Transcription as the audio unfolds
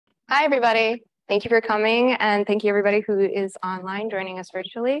Hi, everybody. Thank you for coming, and thank you everybody who is online joining us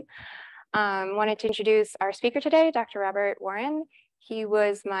virtually. Wanted to introduce our speaker today, Dr. Robert Warren. He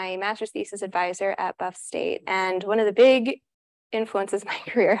was my master's thesis advisor at Buff State, and one of the big influences my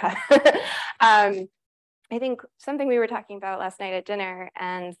career had. I think something we were talking about last night at dinner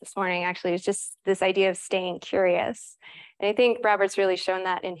and this morning actually is just this idea of staying curious. And I think Robert's really shown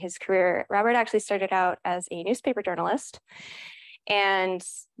that in his career. Robert actually started out as a newspaper journalist, and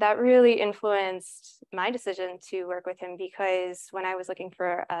that really influenced my decision to work with him, because when I was looking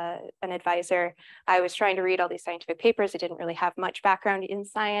for an advisor, I was trying to read all these scientific papers. I didn't really have much background in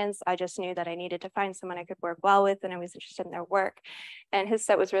science. I just knew that I needed to find someone I could work well with, and I was interested in their work. And his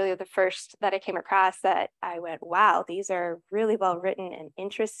set was really the first that I came across that I went, wow, these are really well written and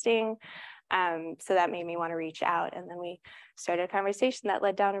interesting. So that made me want to reach out. And then we started a conversation that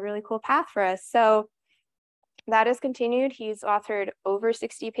led down a really cool path for us. So that has continued. He's authored over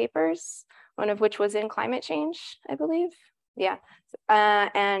 60 papers, one of which was in climate change, I believe. Yeah.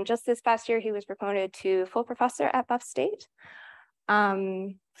 And just this past year, he was promoted to full professor at Buff State.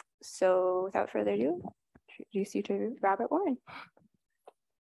 So without further ado, I'll introduce you to Robert Warren.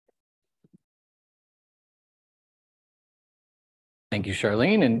 Thank you,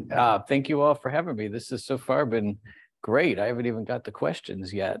 Charlene, and thank you all for having me. This has so far been great. I haven't even got the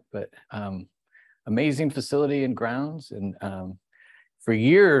questions yet, but amazing facility and grounds. And for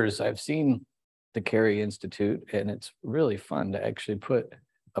years, I've seen the Carey Institute, and it's really fun to actually put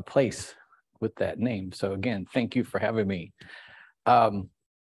a place with that name. So again, thank you for having me. Today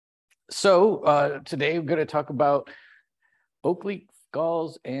we're going to talk about oak leaf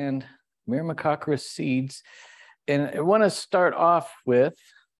galls and myrmecochores seeds. And I want to start off with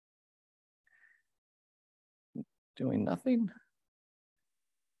doing nothing.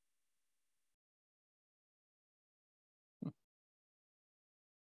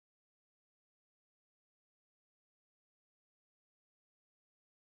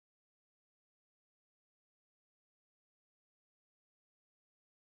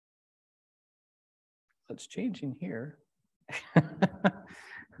 Let's change in here.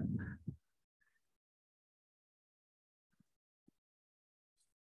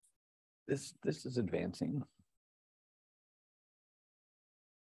 This is advancing.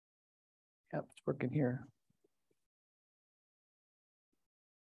 Yep, it's working here.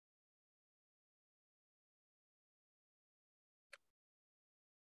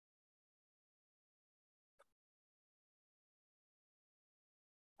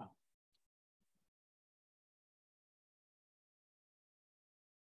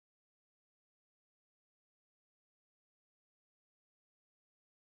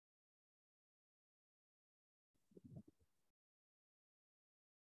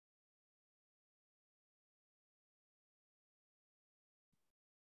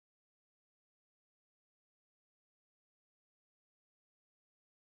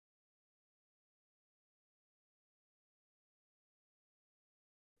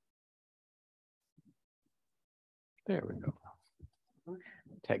 There we go.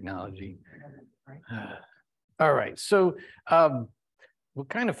 Technology. All right, so we'll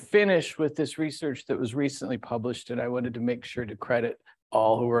kind of finish with this research that was recently published, and I wanted to make sure to credit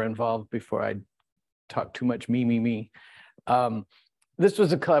all who were involved before I talk too much me. This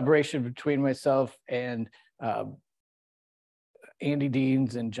was a collaboration between myself and Andy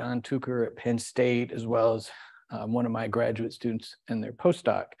Deans and John Tucker at Penn State, as well as one of my graduate students and their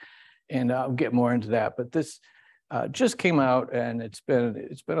postdoc. And I'll get more into that, but this just came out, and it's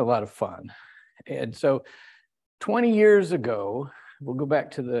been a lot of fun. And so 20 years ago, we'll go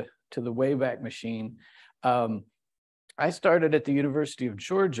back to the Wayback Machine. I started at the University of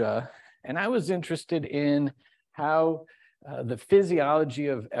Georgia, and I was interested in how the physiology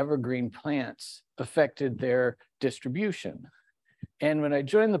of evergreen plants affected their distribution. And when I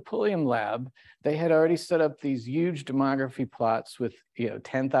joined the Pulliam lab, they had already set up these huge demography plots with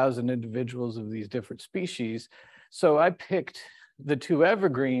 10,000 individuals of these different species. So I picked the two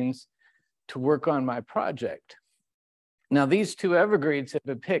evergreens to work on my project. Now, these two evergreens have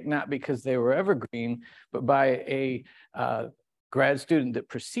been picked not because they were evergreen, but by a grad student that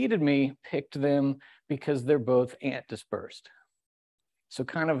preceded me picked them because they're both ant-dispersed. So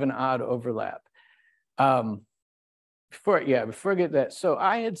kind of an odd overlap. Before I get that, so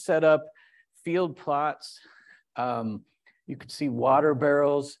I had set up field plots. You could see water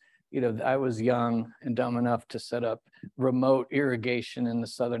barrels. I was young and dumb enough to set up remote irrigation in the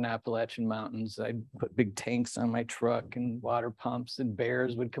Southern Appalachian Mountains. I'd put big tanks on my truck and water pumps, and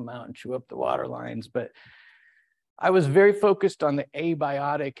bears would come out and chew up the water lines. But I was very focused on the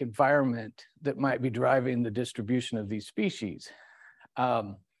abiotic environment that might be driving the distribution of these species.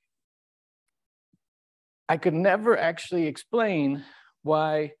 I could never actually explain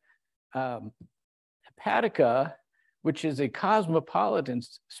why Hepatica, which is a cosmopolitan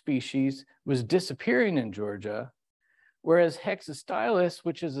species, was disappearing in Georgia, whereas Hexastylus,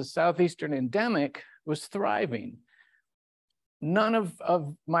 which is a southeastern endemic, was thriving. None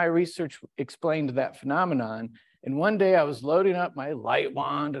of my research explained that phenomenon. And one day I was loading up my light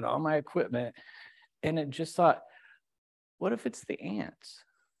wand and all my equipment, and it just thought, what if it's the ants?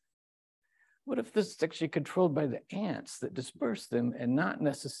 What if this is actually controlled by the ants that disperse them and not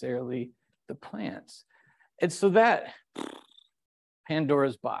necessarily the plants? And so that,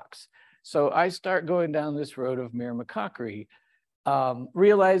 Pandora's box. So I start going down this road of myrmecochores,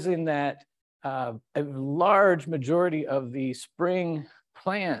 realizing that a large majority of the spring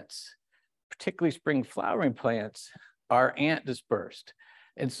plants, particularly spring flowering plants, are ant dispersed.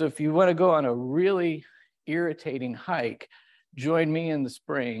 And so if you want to go on a really irritating hike, join me in the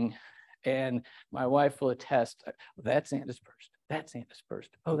spring, and my wife will attest, oh, that's ant dispersed, that's ant dispersed,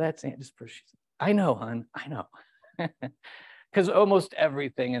 oh, that's ant dispersed. She's like, I know, hon, I know. Because almost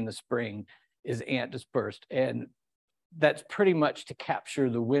everything in the spring is ant dispersed. And that's pretty much to capture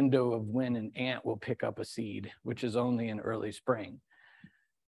the window of when an ant will pick up a seed, which is only in early spring.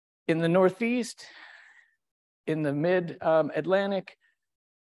 In the Northeast, in the mid-Atlantic,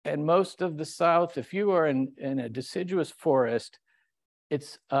 and most of the South, if you are in a deciduous forest,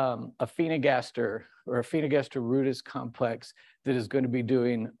 it's a phenogaster or a phenogaster rudis complex that is going to be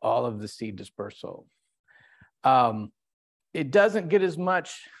doing all of the seed dispersal. It doesn't get as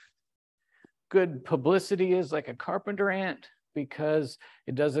much good publicity as like a carpenter ant because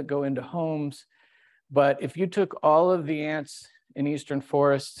it doesn't go into homes. But if you took all of the ants in eastern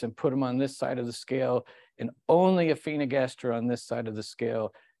forests and put them on this side of the scale and only a phenogaster on this side of the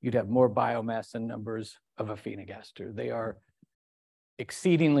scale, you'd have more biomass and numbers of a phenogaster. They are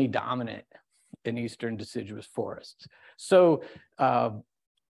exceedingly dominant in eastern deciduous forests. So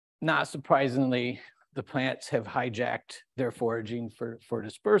not surprisingly, the plants have hijacked their foraging for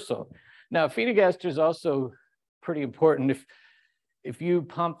dispersal. Now, phenogaster is also pretty important. If you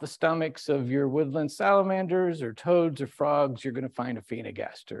pump the stomachs of your woodland salamanders or toads or frogs, you're going to find a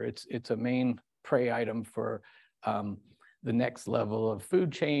phenogaster. It's a main prey item for the next level of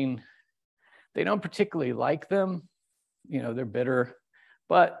food chain. They don't particularly like them. You know, they're bitter,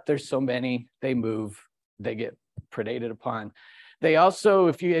 but there's so many, they move, they get predated upon. They also,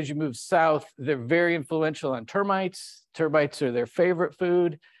 as you move south, they're very influential on termites. Termites are their favorite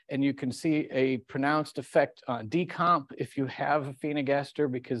food, and you can see a pronounced effect on decomp if you have a phenogaster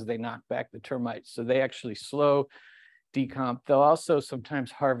because they knock back the termites. So they actually slow decomp. They'll also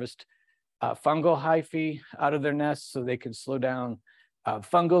sometimes harvest fungal hyphae out of their nests so they can slow down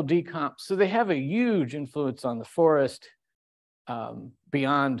fungal decomp. So they have a huge influence on the forest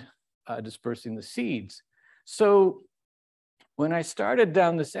beyond dispersing the seeds. So when I started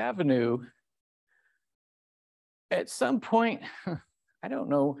down this avenue, at some point, I don't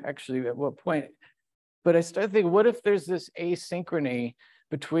know actually at what point, but I started thinking, what if there's this asynchrony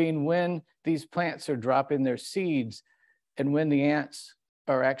between when these plants are dropping their seeds and when the ants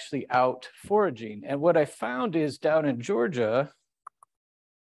are actually out foraging? And what I found is down in Georgia,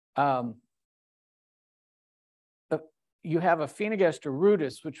 you have a phenogaster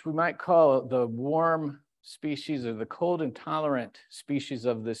rudis, which we might call the warm species or the cold intolerant species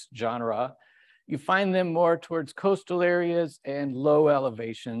of this genre. You find them more towards coastal areas and low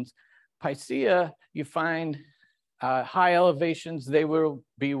elevations. Picea, you find high elevations. They will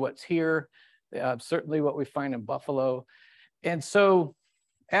be what's here, certainly what we find in Buffalo. And so,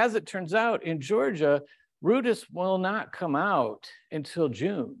 as it turns out, in Georgia, rudis will not come out until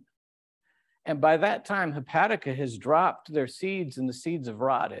June. And by that time, Hepatica has dropped their seeds and the seeds have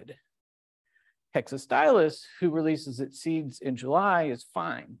rotted. Hexastylus, who releases its seeds in July, is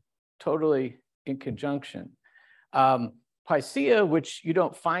fine, totally in conjunction. Picea, which you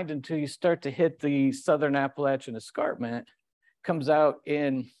don't find until you start to hit the Southern Appalachian Escarpment, comes out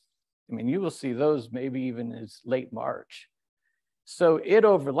in, I mean, you will see those maybe even as late March. So it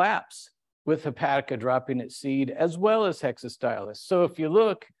overlaps with Hepatica dropping its seed as well as Hexastylus. So if you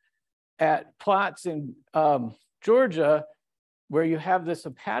look at plots in Georgia, where you have this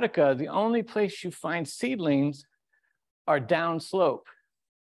Hepatica, the only place you find seedlings are downslope.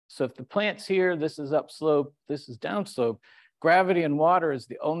 So if the plant's here, this is upslope, this is downslope. Gravity and water is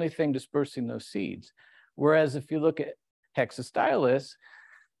the only thing dispersing those seeds. Whereas if you look at Hexastylus,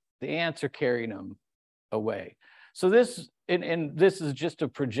 the ants are carrying them away. So this, and this is just a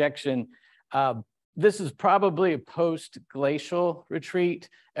projection. This is probably a post-glacial retreat.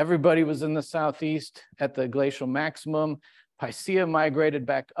 Everybody was in the southeast at the glacial maximum. Picea migrated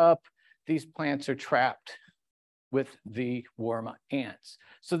back up. These plants are trapped with the warm ants.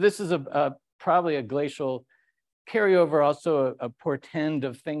 So this is probably a glacial carryover, also a portend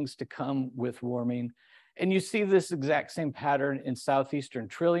of things to come with warming. And you see this exact same pattern in southeastern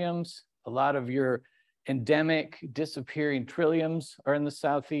trilliums. A lot of your endemic disappearing trilliums are in the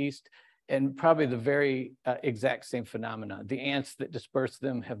southeast, and probably the very exact same phenomena. The ants that disperse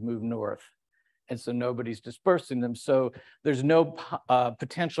them have moved north, and so nobody's dispersing them. So there's no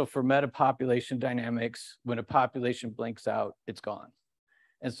potential for metapopulation dynamics. When a population blinks out, it's gone.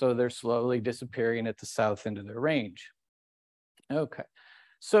 And so they're slowly disappearing at the south end of their range. Okay,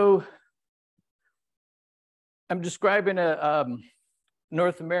 so I'm describing a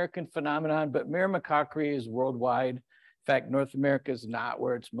North American phenomenon, but myrmecochores is worldwide. In fact, North America is not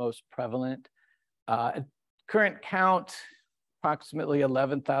where it's most prevalent. At current count, approximately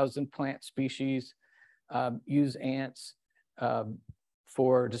 11,000 plant species use ants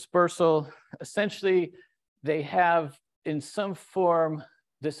for dispersal. Essentially, they have in some form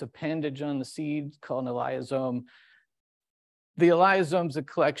this appendage on the seed called an elaiosom. The elaiosom is a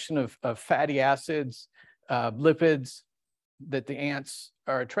collection of fatty acids, lipids that the ants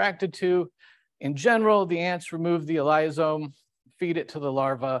are attracted to. In general, the ants remove the elaiosom, feed it to the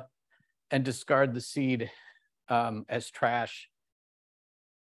larva, and discard the seed as trash.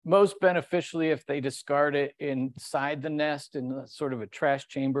 Most beneficially if they discard it inside the nest in sort of a trash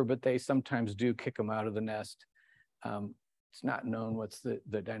chamber, but they sometimes do kick them out of the nest. It's not known what's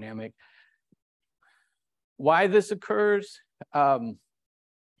the dynamic. Why this occurs? I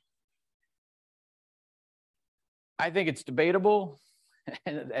think it's debatable,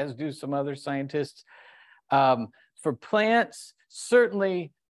 as do some other scientists. For plants,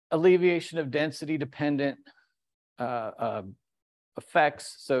 certainly alleviation of density dependent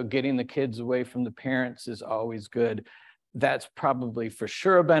effects. So getting the kids away from the parents is always good. That's probably for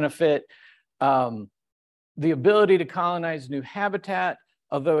sure a benefit. The ability to colonize new habitat,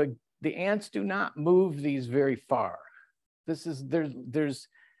 although the ants do not move these very far. There's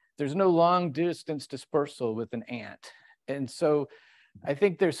no long distance dispersal with an ant. And so I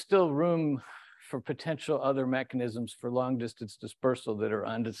think there's still room for potential other mechanisms for long distance dispersal that are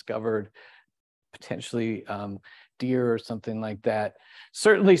undiscovered, potentially deer or something like that.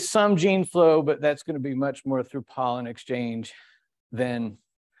 Certainly some gene flow, but that's going to be much more through pollen exchange than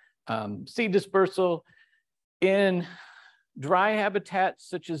seed dispersal. In dry habitats,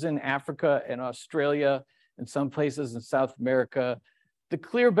 such as in Africa and Australia, and some places in South America, the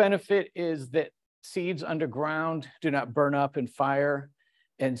clear benefit is that seeds underground do not burn up in fire.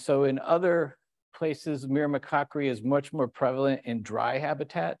 And so in other places, myrmecochores is much more prevalent in dry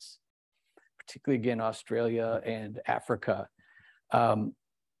habitats, particularly again, Australia and Africa. At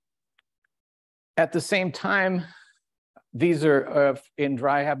the same time, these are in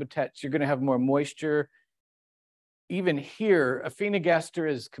dry habitats, you're gonna have more moisture. Even here, Aphenagaster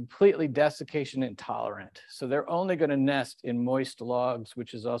is completely desiccation intolerant. So they're only gonna nest in moist logs,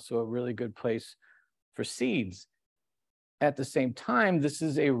 which is also a really good place for seeds. At the same time, this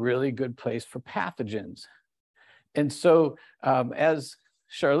is a really good place for pathogens. And so as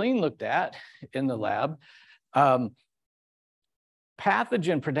Charlene looked at in the lab,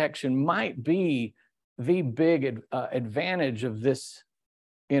 pathogen protection might be the big advantage of this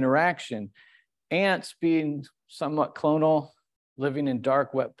interaction. Ants being somewhat clonal, living in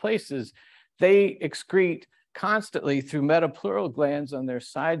dark, wet places, they excrete constantly through metapleural glands on their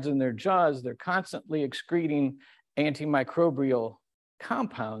sides and their jaws. They're constantly excreting antimicrobial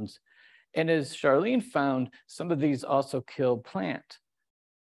compounds. And as Charlene found, some of these also kill plant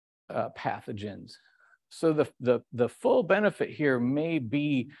pathogens. So the full benefit here may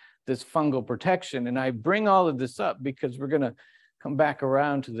be this fungal protection. And I bring all of this up because we're going to come back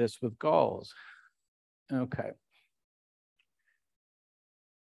around to this with galls. Okay.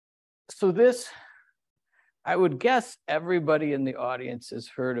 So this, I would guess everybody in the audience has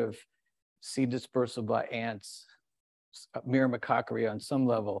heard of seed dispersal by ants, myrmecochores on some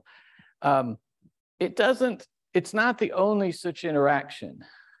level. It's not the only such interaction.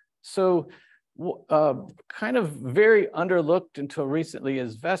 So kind of very underlooked until recently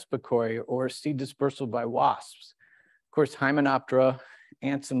is vesperchory, or seed dispersal by wasps. Of course, Hymenoptera,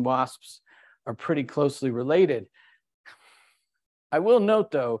 ants and wasps are pretty closely related. I will note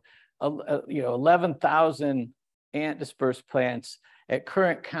though, 11,000 ant dispersed plants at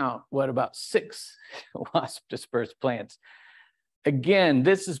current count, what about 6 wasp dispersed plants? Again,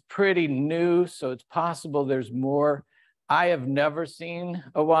 this is pretty new, so it's possible there's more. I have never seen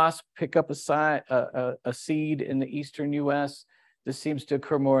a wasp pick up a seed in the eastern US. This seems to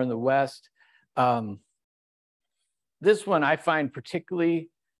occur more in the West. This one I find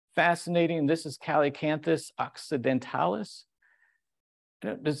particularly Fascinating. This is Calycanthus occidentalis.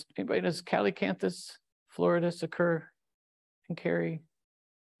 Does Calycanthus floridus occur in Cary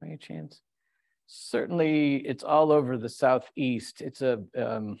by any chance? Certainly, it's all over the southeast. It's a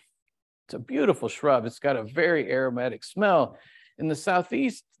beautiful shrub. It's got a very aromatic smell. In the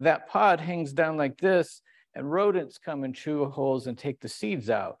southeast, that pod hangs down like this, and rodents come and chew holes and take the seeds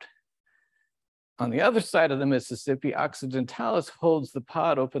out. On the other side of the Mississippi, occidentalis holds the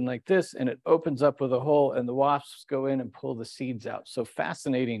pod open like this, and it opens up with a hole, and the wasps go in and pull the seeds out. So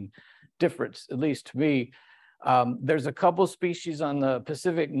fascinating difference, at least to me. There's a couple species on the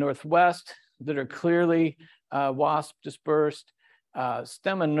Pacific Northwest that are clearly wasp dispersed.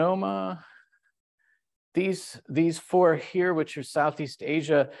 Steminoma, these four here, which are Southeast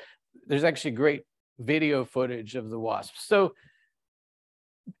Asia, there's actually great video footage of the wasps. So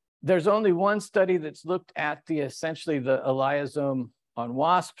there's only one study that's looked at essentially the elaiosom on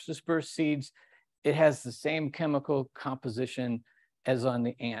wasps dispersed seeds. It has the same chemical composition as on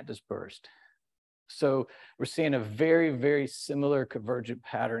the ant dispersed. So we're seeing a very, very similar convergent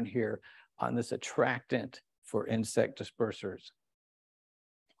pattern here on this attractant for insect dispersers.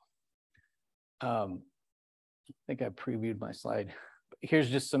 I think I previewed my slide. Here's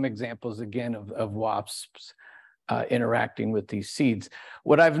just some examples again of wasps interacting with these seeds.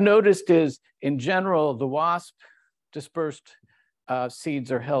 What I've noticed is, in general, the wasp dispersed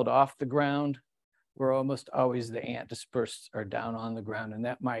seeds are held off the ground, where almost always the ant dispersed are down on the ground, and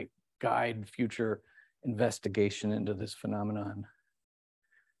that might guide future investigation into this phenomenon.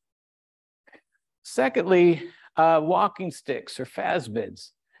 Secondly, walking sticks or phasmids.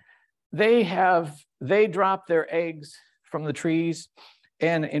 They drop their eggs from the trees,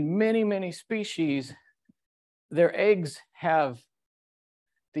 and in many, many species, their eggs have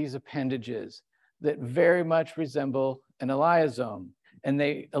these appendages that very much resemble an elaiosom, and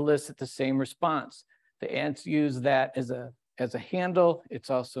they elicit the same response. The ants use that as a handle. It's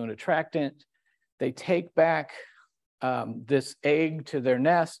also an attractant. They take back this egg to their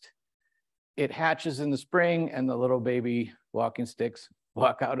nest. It hatches in the spring, and the little baby walking sticks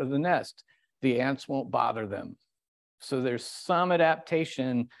walk out of the nest. The ants won't bother them. So there's some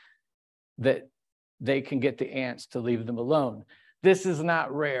adaptation that they can get the ants to leave them alone. This is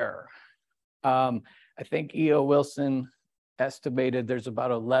not rare. I think E.O. Wilson estimated there's about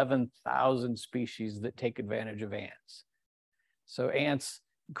 11,000 species that take advantage of ants. So ants,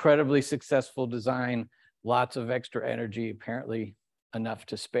 incredibly successful design, lots of extra energy, apparently enough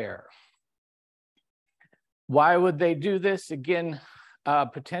to spare. Why would they do this? Again,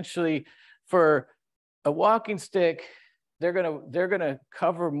 potentially for a walking stick, they're gonna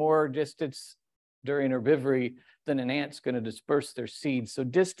cover more distance during herbivory than an ant's gonna disperse their seeds. So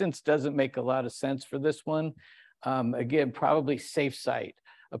distance doesn't make a lot of sense for this one. Again, probably safe site,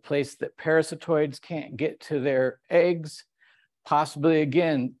 a place that parasitoids can't get to their eggs, possibly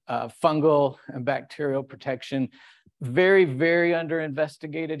again, fungal and bacterial protection. Very, very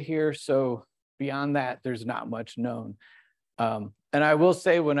under-investigated here. So beyond that, there's not much known. And I will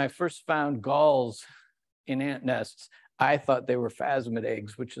say, when I first found galls in ant nests, I thought they were phasmid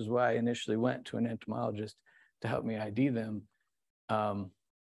eggs, which is why I initially went to an entomologist to help me ID them. That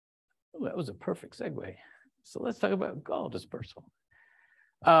was a perfect segue. So let's talk about gall dispersal.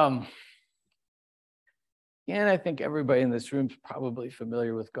 And I think everybody in this room is probably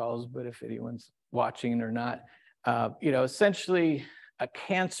familiar with galls, but if anyone's watching or not, essentially a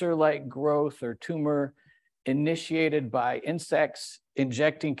cancer-like growth or tumor initiated by insects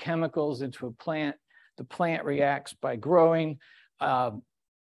injecting chemicals into a plant. The plant reacts by growing.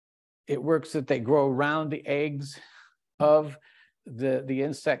 It works that they grow around the eggs of the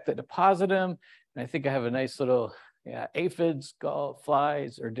insect that deposit them. And I think I have a nice little aphids, gall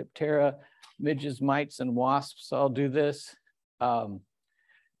flies, or diptera, midges, mites, and wasps all do this.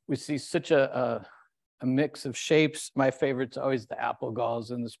 We see such a mix of shapes. My favorite's always the apple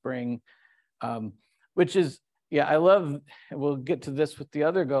galls in the spring, which is, I love, and we'll get to this with the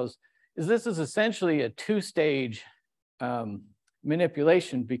other galls, this is essentially a two-stage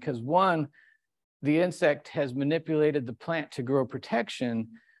manipulation, because one, the insect has manipulated the plant to grow protection,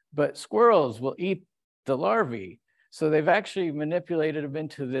 but squirrels will eat the larvae. So they've actually manipulated them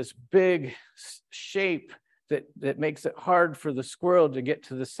into this big shape that makes it hard for the squirrel to get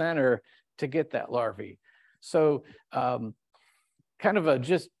to the center to get that larvae. So kind of a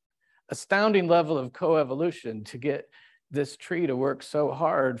just astounding level of coevolution to get this tree to work so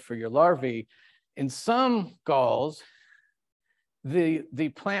hard for your larvae. In some galls,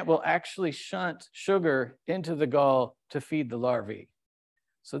 the plant will actually shunt sugar into the gall to feed the larvae.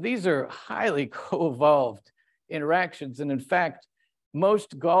 So these are highly co-evolved interactions. And in fact,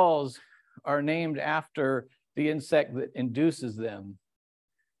 most galls are named after the insect that induces them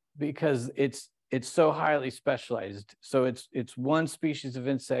because it's so highly specialized. So it's one species of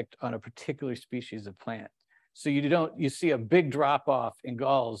insect on a particular species of plant. So you see a big drop off in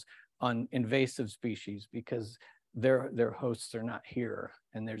galls on invasive species because their hosts are not here,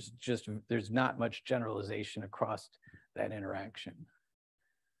 and there's not much generalization across that interaction.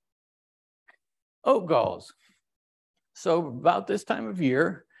 Oak galls. So about this time of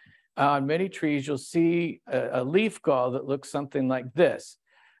year, on many trees, you'll see a leaf gall that looks something like this.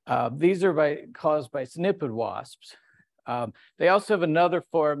 These are caused by cynipid wasps. They also have another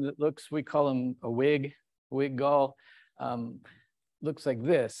form that looks, we call them a wig gall, looks like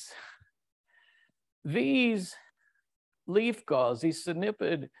this. These leaf galls, these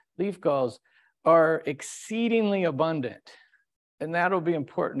cynipid leaf galls, are exceedingly abundant. And that'll be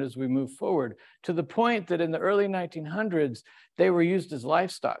important as we move forward, to the point that in the early 1900s, they were used as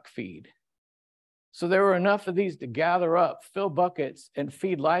livestock feed. So there were enough of these to gather up, fill buckets, and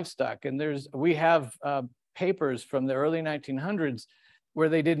feed livestock. And we have papers from the early 1900s where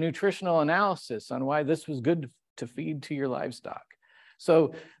they did nutritional analysis on why this was good to feed to your livestock.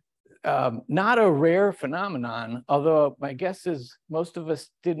 So not a rare phenomenon, although my guess is most of us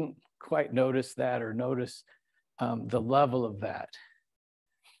didn't quite notice that or notice the level of that.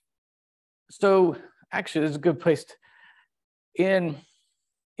 So actually, this is a good place to,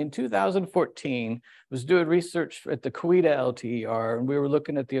 in 2014, was doing research at the Coweta LTER, and we were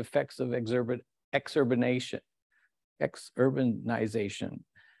looking at the effects of exurbanization,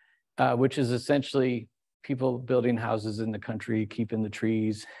 which is essentially people building houses in the country, keeping the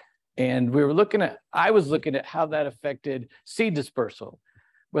trees. And I was looking at how that affected seed dispersal,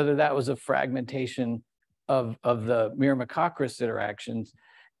 whether that was a fragmentation of the myrmecochores interactions.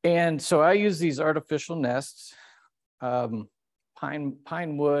 And so I use these artificial nests,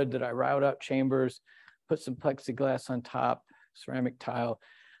 pine wood that I route up chambers, put some plexiglass on top, ceramic tile.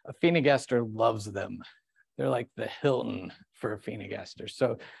 A phenogaster loves them. They're like the Hilton for a phenogaster.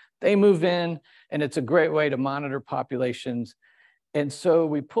 So they move in, and it's a great way to monitor populations. And so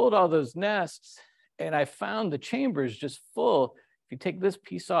we pulled all those nests, and I found the chambers just full. If you take this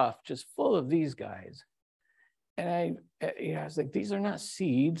piece off, just full of these guys. And I was like, these are not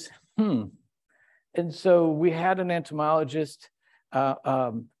seeds. And so we had an entomologist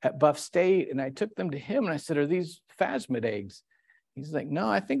at Buff State, and I took them to him, and I said, are these phasmid eggs? He's like, no,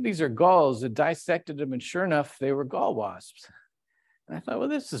 I think these are galls. I dissected them, and sure enough, they were gall wasps. And I thought, well,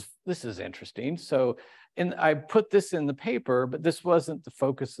 this is interesting. So, and I put this in the paper, but this wasn't the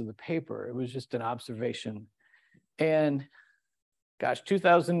focus of the paper. It was just an observation. And gosh,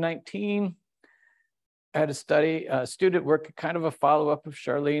 2019, I had a student work, kind of a follow-up of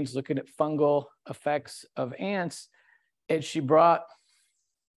Charlene's, looking at fungal effects of ants. And she brought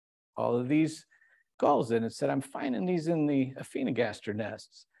all of these galls in and said, I'm finding these in the phenogaster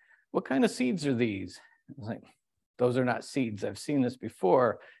nests. What kind of seeds are these? I was like, those are not seeds. I've seen this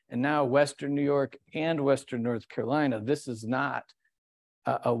before. And now Western New York and Western North Carolina, this is not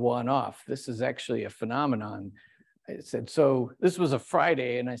a one-off. This is actually a phenomenon. I said, so this was a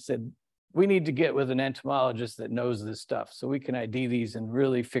Friday, and I said, we need to get with an entomologist that knows this stuff so we can ID these and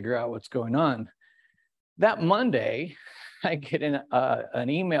really figure out what's going on. That Monday, I get an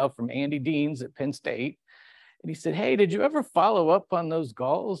email from Andy Deans at Penn State, and he said, hey, did you ever follow up on those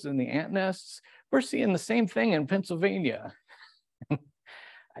galls in the ant nests? We're seeing the same thing in Pennsylvania.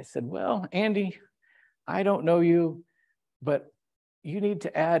 I said, well, Andy, I don't know you, but you need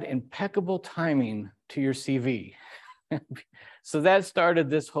to add impeccable timing to your CV. So that started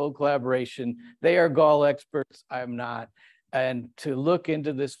this whole collaboration. They are gall experts, I'm not, and to look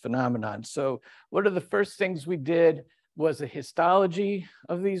into this phenomenon. So one of the first things we did was a histology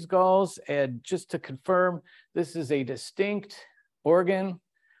of these galls. And just to confirm, this is a distinct organ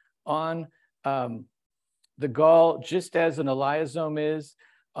on the gall, just as an elaiosom is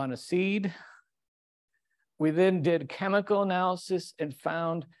on a seed. We then did chemical analysis and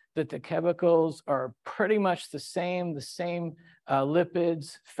found that the chemicals are pretty much the same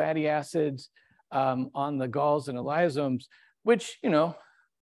lipids, fatty acids on the galls and elaiosomes, which,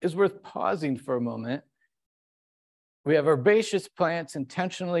 is worth pausing for a moment. We have herbaceous plants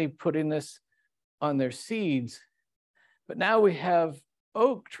intentionally putting this on their seeds, but now we have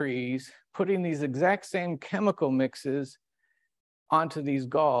oak trees putting these exact same chemical mixes onto these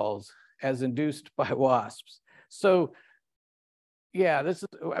galls as induced by wasps. So yeah,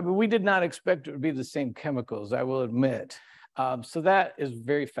 we did not expect it to be the same chemicals, I will admit. So that is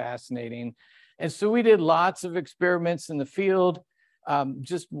very fascinating. And so we did lots of experiments in the field.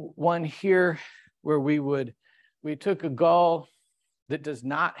 Just one here where we took a gall that does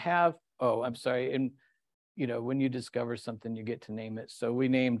not have, oh, I'm sorry, and you know, when you discover something, you get to name it. So we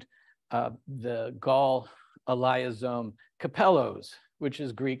named the gall elaiosom kapéllos, which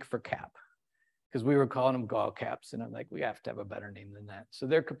is Greek for cap, because we were calling them gall caps. And I'm like, we have to have a better name than that. So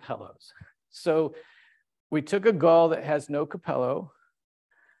they're kapéllos. So we took a gall that has no kapéllo,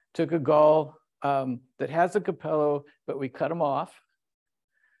 took a gall that has a kapéllo, but we cut them off.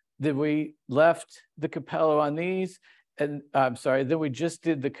 Then we left the kapéllo on these, and I'm sorry, then we just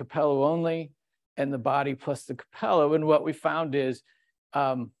did the kapéllo only and the body plus the kapéllo. And what we found is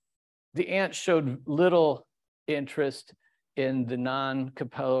the ants showed little interest in the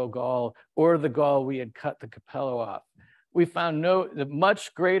non-kapéllo gall or the gall we had cut the kapéllo off. We found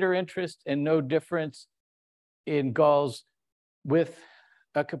much greater interest and no difference in galls with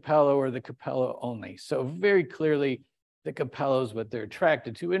a kapéllo or the kapéllo only. So very clearly, the kapéllo is what they're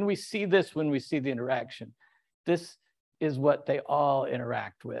attracted to. And we see this when we see the interaction. This is what they all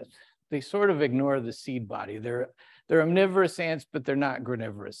interact with. They sort of ignore the seed body. They're omnivorous ants, but they're not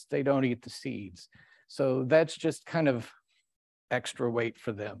granivorous. They don't eat the seeds. So that's just kind of extra weight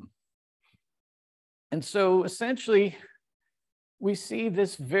for them. And so essentially, we see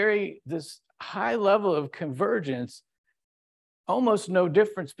this high level of convergence, almost no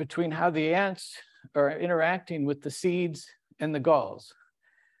difference between how the ants are interacting with the seeds and the galls.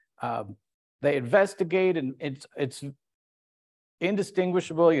 They investigate, and it's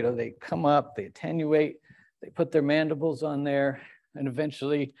indistinguishable. You know, they come up, they attenuate, they put their mandibles on there, and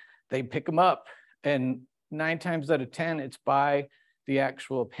eventually they pick them up. And 9 times out of 10, it's by the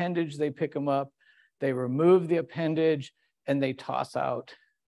actual appendage they pick them up. They remove the appendage and they toss out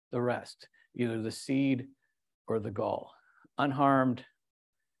the rest, either the seed or the gall, unharmed,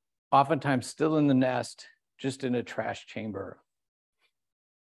 oftentimes still in the nest, just in a trash chamber.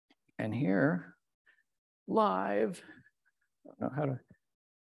 And here, live, I don't know how to,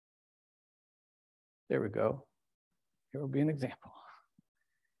 there we go. Here will be an example.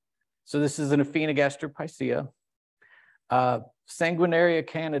 So this is an Aphenogastro Picea. Sanguinaria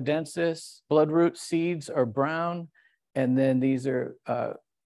canadensis, bloodroot seeds are brown, and then these are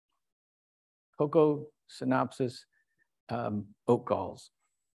Cocosynopsis oak galls.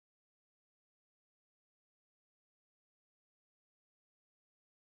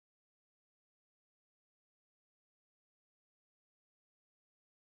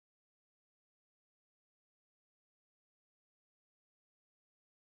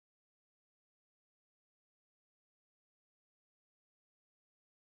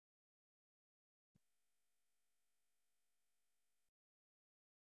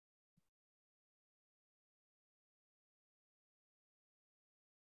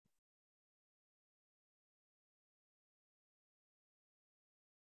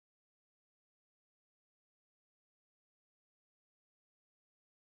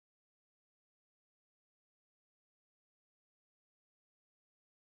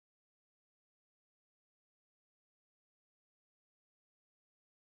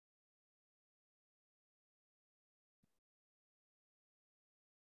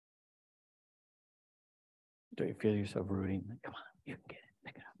 Don't you feel yourself rooting? Come on, you can get it,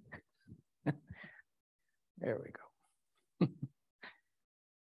 pick it up. There we go.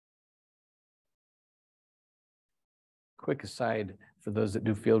 Quick aside for those that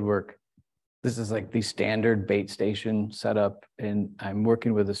do field work. This is like the standard bait station setup, and I'm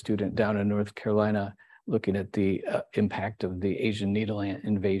working with a student down in North Carolina looking at the impact of the Asian needle ant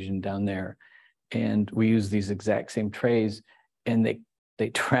invasion down there. And we use these exact same trays, and they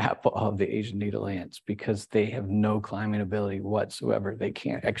trap all the Asian needle ants because they have no climbing ability whatsoever. They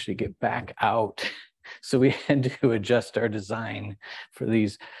can't actually get back out. So we had to adjust our design for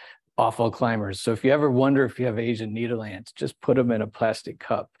these awful climbers. So if you ever wonder if you have Asian needle ants, just put them in a plastic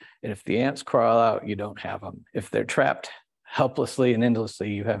cup. And if the ants crawl out, you don't have them. If they're trapped helplessly and endlessly,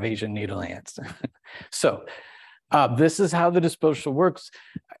 you have Asian needle ants. So this is how the disposal works.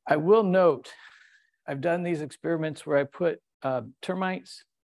 I will note, I've done these experiments where I put termites,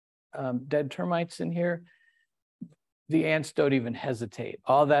 dead termites in here. The ants don't even hesitate.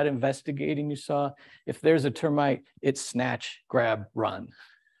 All that investigating you saw, if there's a termite, it's snatch, grab, run.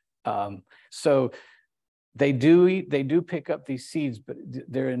 So they do pick up these seeds, but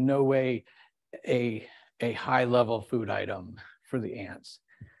they're in no way a high level food item for the ants.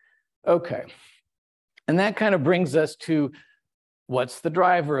 Okay, and that kind of brings us to what's the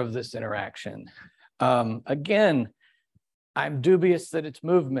driver of this interaction? Again, I'm dubious that it's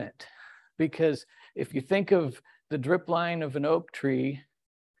movement, because if you think of the drip line of an oak tree,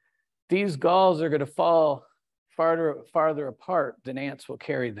 these galls are going to fall farther apart than ants will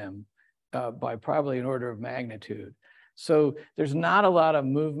carry them by probably an order of magnitude. So there's not a lot of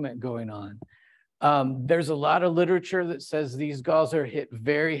movement going on. There's a lot of literature that says these galls are hit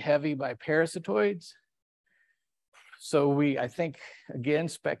very heavy by parasitoids. So I think, again,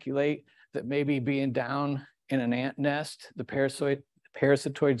 speculate that maybe being down in an ant nest, the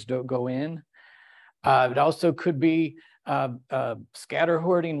parasitoids don't go in. It also could be scatter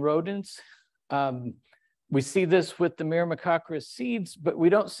hoarding rodents. We see this with the myrmecochores seeds, but we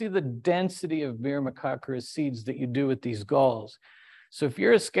don't see the density of myrmecochores seeds that you do with these galls. So if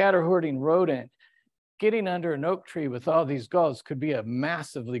you're a scatter hoarding rodent, getting under an oak tree with all these galls could be a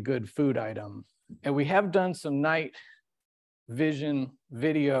massively good food item. And we have done some night vision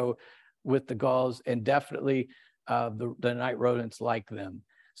video with the galls, and definitely the night rodents like them.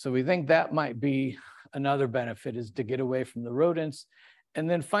 So we think that might be another benefit, is to get away from the rodents. And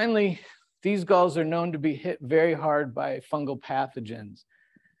then finally, these galls are known to be hit very hard by fungal pathogens.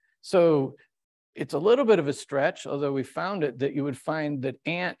 So it's a little bit of a stretch, although we found it, that you would find that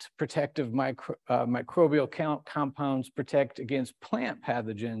ant protective microbial compounds protect against plant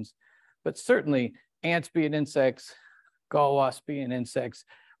pathogens, but certainly ants being insects, gall wasps being insects,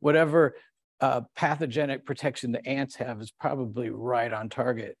 whatever pathogenic protection the ants have is probably right on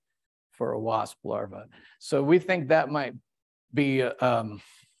target for a wasp larva. So we think that might be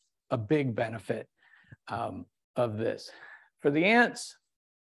a big benefit of this. For the ants,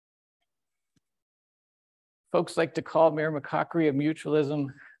 folks like to call myrmecochory a mutualism.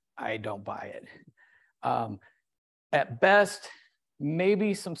 I don't buy it. At best,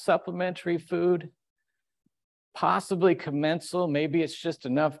 maybe some supplementary food, possibly commensal. Maybe it's just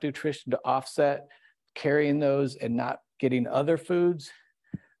enough nutrition to offset carrying those and not getting other foods.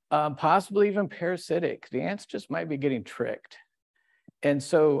 Possibly even parasitic. The ants just might be getting tricked. And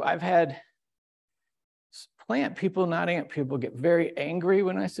so I've had plant people, not ant people, get very angry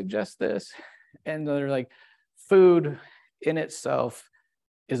when I suggest this. And they're like, food in itself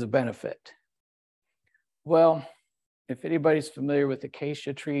is a benefit. Well, if anybody's familiar with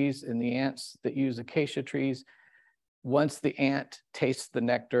acacia trees and the ants that use acacia trees, once the ant tastes the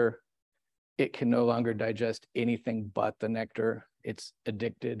nectar, it can no longer digest anything but the nectar. It's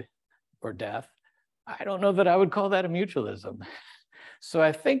addicted or death. I don't know that I would call that a mutualism. So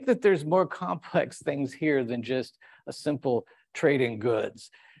I think that there's more complex things here than just a simple trading goods.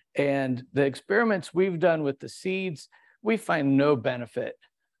 And the experiments we've done with the seeds, we find no benefit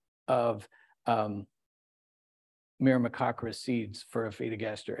of myrmecochores seeds for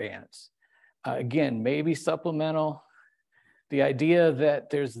Aphendigaster ants. Again, maybe supplemental. The idea that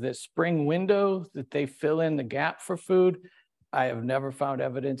there's this spring window that they fill in the gap for food, I have never found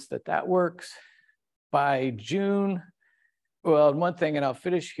evidence that that works. By June, well, one thing, and I'll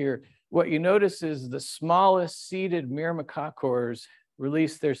finish here, what you notice is the smallest seeded myrmecochores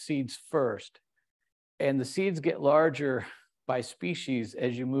release their seeds first. And the seeds get larger by species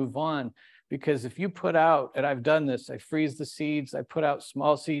as you move on, because if you put out, and I've done this, I freeze the seeds, I put out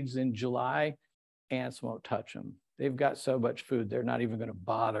small seeds in July, ants won't touch them. They've got so much food, they're not even gonna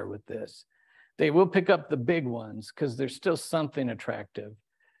bother with this. They will pick up the big ones because there's still something attractive,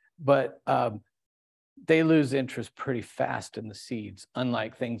 but they lose interest pretty fast in the seeds,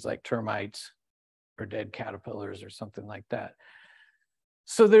 unlike things like termites or dead caterpillars or something like that.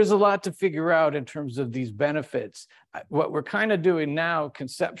 So there's a lot to figure out in terms of these benefits. What we're kind of doing now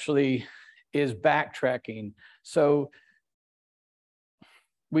conceptually is backtracking. So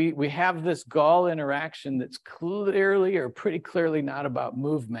we have this gall interaction that's clearly or pretty clearly not about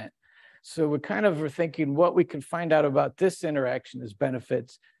movement. So we kind of are thinking what we can find out about this interaction as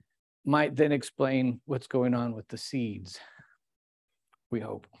benefits might then explain what's going on with the seeds, we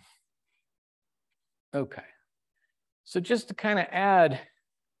hope. Okay, so just to kind of add,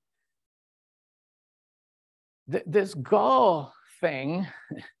 this gall thing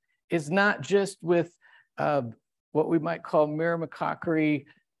is not just with what we might call myrmecochory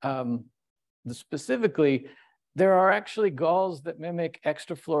specifically. There are actually galls that mimic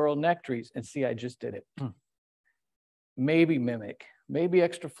extrafloral nectaries. And see, I just did it. Maybe mimic. Maybe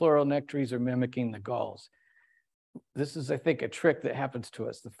extrafloral nectaries are mimicking the galls. This is, I think, a trick that happens to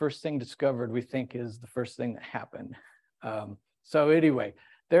us. The first thing discovered, we think, is the first thing that happened. So anyway,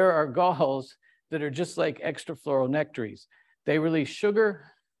 there are galls that are just like extrafloral nectaries. They release sugar.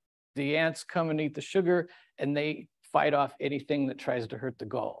 The ants come and eat the sugar, and they fight off anything that tries to hurt the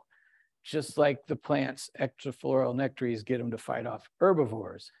gall. Just like the plants, extrafloral nectaries get them to fight off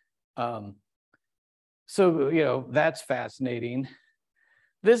herbivores. So, you know, that's fascinating.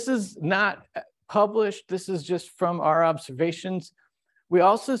 This is not published. This is just from our observations. We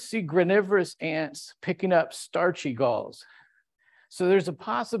also see granivorous ants picking up starchy galls. So there's a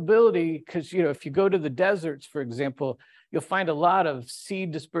possibility, because if you go to the deserts, for example, you'll find a lot of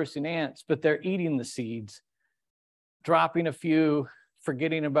seed dispersing ants, but they're eating the seeds, dropping a few,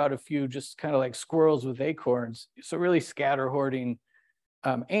 forgetting about a few, just kind of like squirrels with acorns. So really scatter hoarding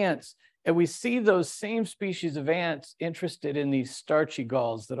ants. And we see those same species of ants interested in these starchy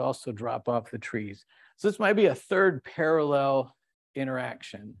galls that also drop off the trees. So this might be a third parallel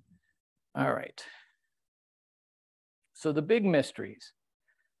interaction. All right. So the big mysteries.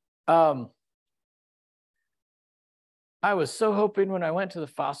 I was so hoping when I went to the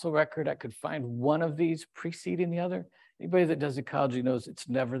fossil record, I could find one of these preceding the other. Anybody that does ecology knows it's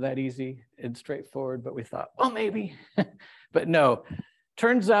never that easy and straightforward, but we thought, well, maybe, but no.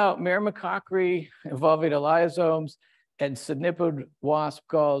 Turns out myrmecochores involving elaiosomes and cynipid wasp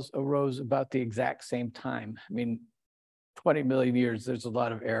galls arose about the exact same time. I mean, 20 million years, there's a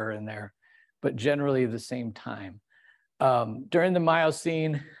lot of error in there, but generally the same time. During the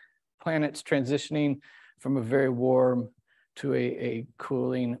Miocene, planets transitioning from a very warm to a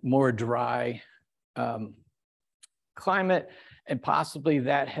cooling, more dry climate, and possibly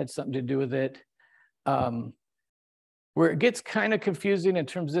that had something to do with it. Where it gets kind of confusing in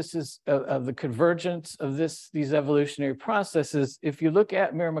terms of the convergence of these evolutionary processes, if you look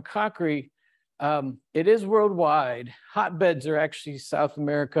at myrmecochores, it is worldwide. Hotbeds are actually South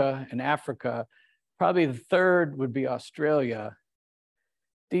America and Africa. Probably the third would be Australia.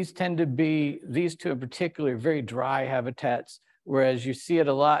 These tend to be, these two in particular, very dry habitats, whereas you see it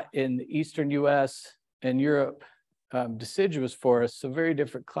a lot in the eastern US and Europe, deciduous forests, so very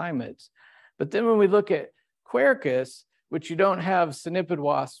different climates. But then when we look at Quercus, which you don't have cynipid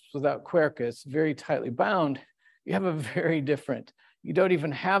wasps without Quercus, very tightly bound, you have a very different, you don't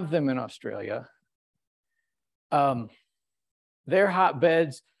even have them in Australia. Their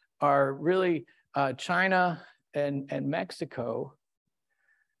hotbeds are really China and Mexico.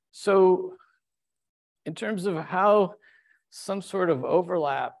 So in terms of how some sort of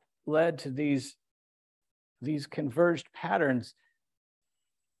overlap led to these converged patterns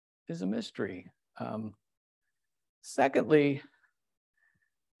is a mystery. Secondly,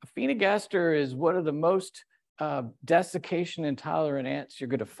 Aphenagaster is one of the most desiccation intolerant ants you're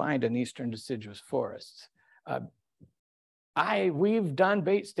going to find in eastern deciduous forests. We've done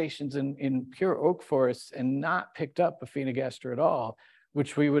bait stations in pure oak forests and not picked up Aphenagaster at all,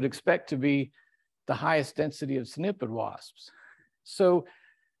 which we would expect to be the highest density of cynipid wasps. So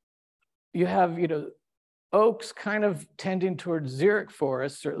you have, oaks kind of tending towards xeric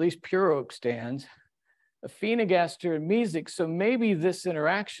forests, or at least pure oak stands, Aphenagaster and mesic. So maybe this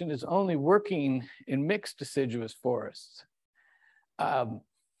interaction is only working in mixed deciduous forests.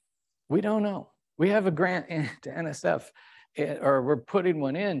 We don't know. We have a grant to NSF, or we're putting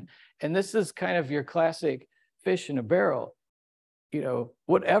one in, and this is kind of your classic fish in a barrel.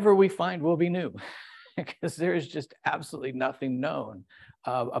 Whatever we find will be new, because there is just absolutely nothing known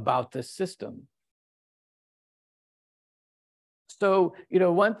about this system. So,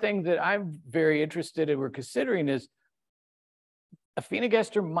 one thing that I'm very interested in, we're considering, is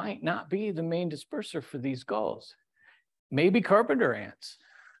Aphenagaster might not be the main disperser for these galls. Maybe carpenter ants.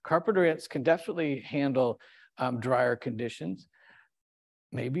 Carpenter ants can definitely handle drier conditions.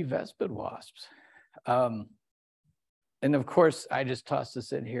 Maybe vespid wasps. And of course, I just tossed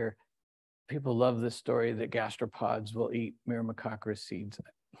this in here. People love this story that gastropods will eat myrmecochores seeds.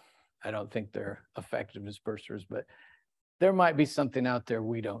 I don't think they're effective dispersers, but there might be something out there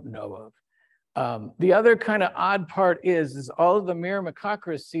we don't know of. The other kind of odd part is all of the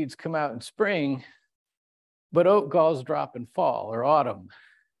myrmecochores seeds come out in spring, but oak galls drop in fall or autumn.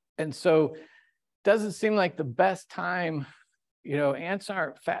 And so it doesn't seem like the best time, ants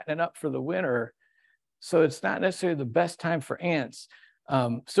aren't fattening up for the winter. So it's not necessarily the best time for ants.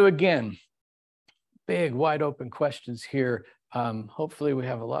 So again, big wide open questions here. Hopefully we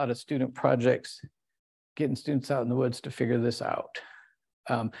have a lot of student projects getting students out in the woods to figure this out.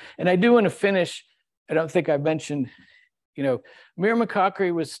 And I do want to finish, I don't think I mentioned,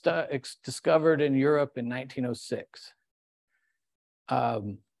 myrmecochores was discovered in Europe in 1906.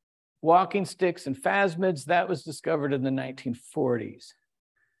 Walking sticks and phasmids, that was discovered in the 1940s.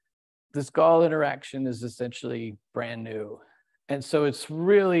 This gall interaction is essentially brand new. And so it's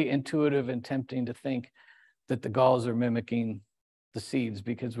really intuitive and tempting to think that the galls are mimicking the seeds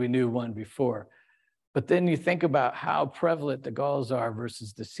because we knew one before. But then you think about how prevalent the galls are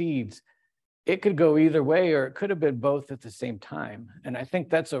versus the seeds. It could go either way, or it could have been both at the same time. And I think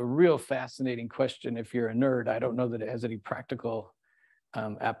that's a real fascinating question if you're a nerd. I don't know that it has any practical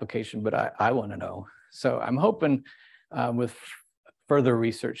application, but I want to know. So I'm hoping with further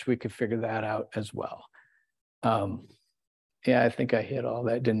research, we could figure that out as well. Yeah, I think I hit all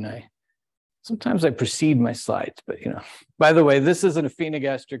that, didn't I? Sometimes I precede my slides, but you know. By the way, this is an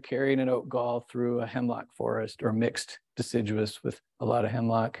aphenagaster carrying an oak gall through a hemlock forest or mixed deciduous with a lot of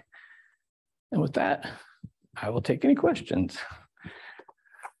hemlock. And with that, I will take any questions.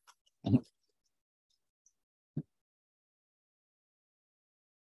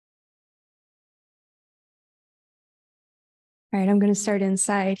 All right, I'm going to start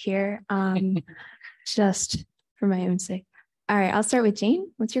inside here, just for my own sake. All right, I'll start with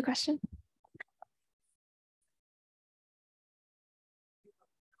Jane. What's your question?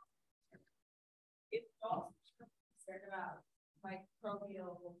 It's also concerned about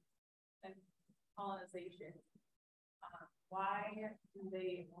microbial and colonization. Why do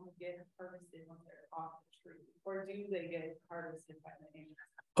they only get harvested when they're off the tree, or do they get harvested by the ants?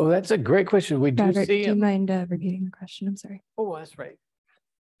 Oh, that's a great question. We do Robert, see. do you mind repeating the question? I'm sorry. Oh, that's right.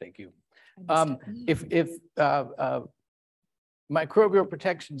 Thank you. If microbial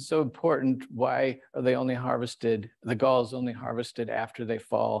protection is so important, why are they only harvested? The galls only harvested after they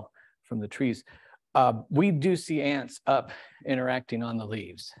fall from the trees. We do see ants up interacting on the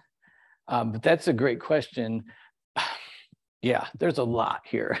leaves, but that's a great question. Yeah, there's a lot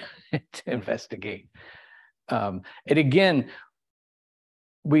here to investigate. And again,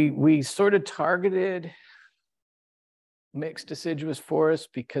 we sort of targeted mixed deciduous forests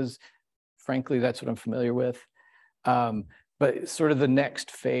because frankly, that's what I'm familiar with. But sort of the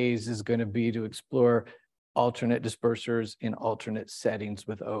next phase is going to be to explore alternate dispersers in alternate settings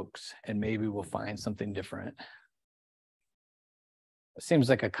with oaks, and maybe we'll find something different. It seems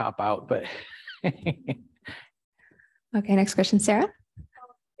like a cop out, but. Okay, next question, Sarah.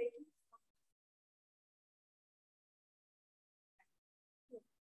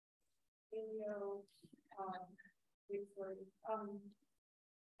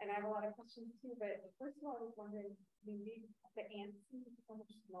 And I have a lot of questions too, but first of all, I was wondering, maybe the ants seem so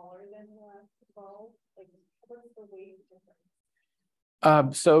much smaller than the galls. Like, what's the weight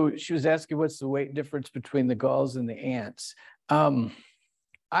difference? So she was asking what's the weight difference between the galls and the ants.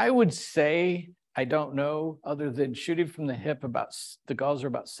 I would say, I don't know, other than shooting from the hip, the galls are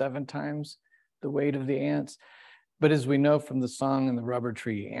about 7 times the weight of the ants. But as we know from the song and the rubber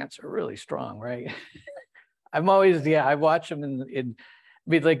tree, ants are really strong, right? I'm always, yeah, I watch them in I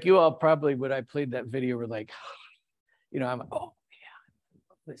mean, like you all probably, when I played that video, were like, you know, I'm, oh, yeah,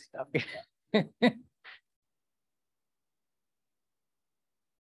 I love this stuff. And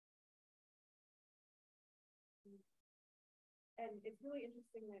it's really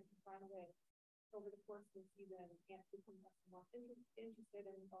interesting that you find that over the course of the season, ants become much more interested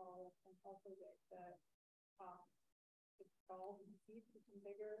in galls, and also that the galls and seeds become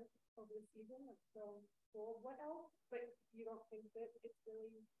bigger over the season. It's so cool. What else? But you don't think that it's really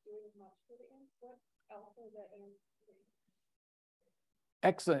doing much for the ants? What else are the ants doing?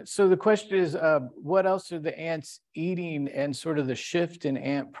 Excellent. So the question is, what else are the ants eating, and sort of the shift in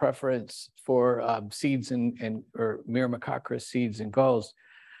ant preference for seeds or myrmecochores seeds and galls?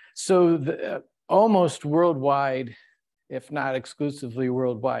 So almost worldwide, if not exclusively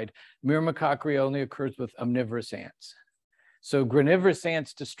worldwide, myrmecochore only occurs with omnivorous ants. So granivorous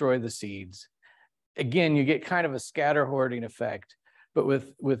ants destroy the seeds. Again, you get kind of a scatter hoarding effect, but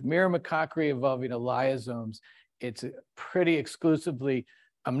with myrmecochore involving elaiosomes, it's pretty exclusively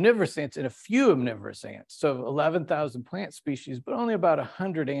omnivorous ants and a few omnivorous ants. So 11,000 plant species, but only about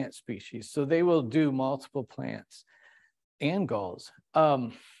 100 ant species. So they will do multiple plants and galls.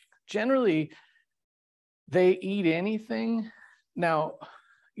 Generally, they eat anything. Now,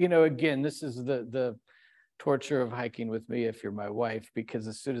 you know, again, this is the torture of hiking with me if you're my wife, because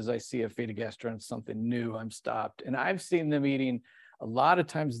as soon as I see a aphenagaster, something new, I'm stopped. And I've seen them eating, a lot of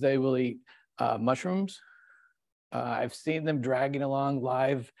times they will eat mushrooms. I've seen them dragging along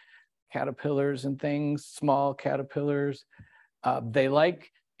live caterpillars and things, small caterpillars. They like,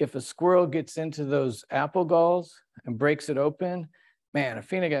 if a squirrel gets into those apple galls and breaks it open, man, a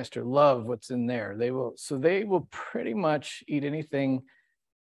aphenagaster love what's in there. They will pretty much eat anything.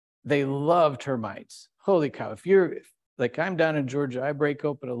 They love termites. Holy cow. If you're like, I'm down in Georgia, I break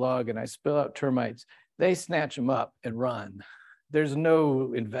open a log and I spill out termites, they snatch them up and run. There's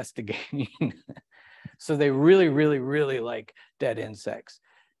no investigating. So they really, really, really like dead insects.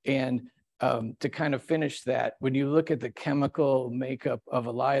 And to kind of finish that, when you look at the chemical makeup of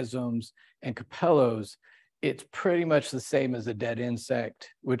elaiosomes and kapéllos, it's pretty much the same as a dead insect,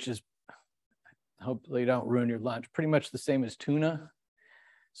 which is, hopefully don't ruin your lunch, pretty much the same as tuna.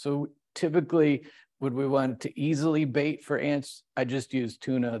 So typically, would we want to easily bait for ants? I just use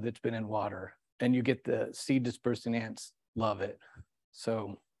tuna that's been in water, and you get the seed dispersing ants, love it.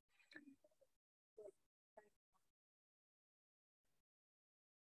 So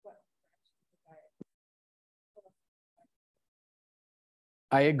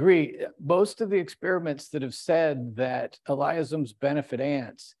I agree. Most of the experiments that have said that elaiosomes benefit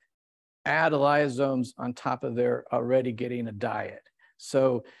ants add elaiosomes on top of their already getting a diet.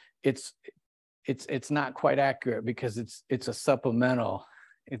 So it's not quite accurate because it's a supplemental.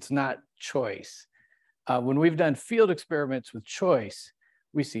 It's not choice. When we've done field experiments with choice,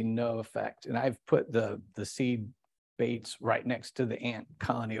 we see no effect. And I've put the seed baits right next to the ant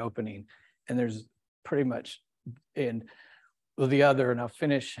colony opening, and there's pretty much the other, and I'll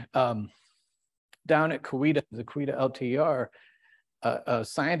finish down at Coweta, the Coweta LTER, a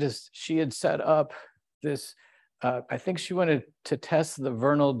scientist, she had set up this, I think she wanted to test the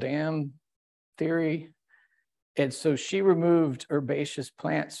vernal dam theory. And so she removed herbaceous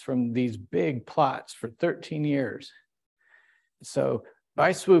plants from these big plots for 13 years. So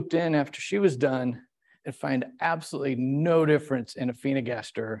I swooped in after she was done and find absolutely no difference in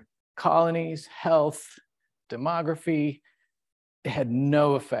Aphenagaster colonies, health, demography. It had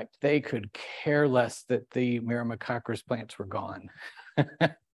no effect. They could care less that the myrmecochores plants were gone.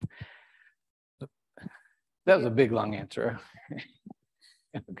 That was a big, long answer.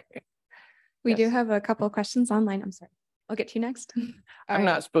 Okay. We Yes. do have a couple of questions online. I'm sorry. I'll get to you next. I'm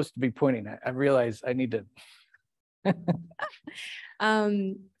not supposed to be pointing at. I realize I need to.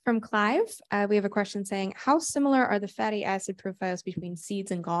 From Clive, we have a question saying, how similar are the fatty acid profiles between seeds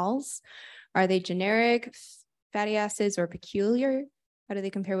and galls? Are they generic fatty acids or peculiar? How do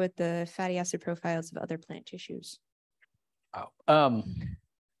they compare with the fatty acid profiles of other plant tissues? Oh,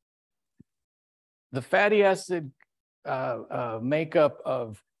 the fatty acid makeup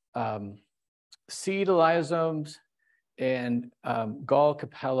of seed elaiosomes and gall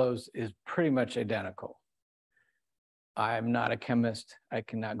kapéllos is pretty much identical. I'm not a chemist. I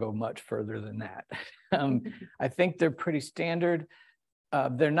cannot go much further than that. I think they're pretty standard.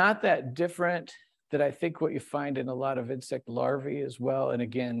 They're not that different that I think what you find in a lot of insect larvae as well. And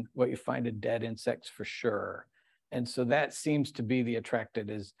again, what you find in dead insects for sure. And so that seems to be the attracted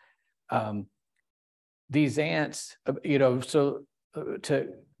is these ants, so to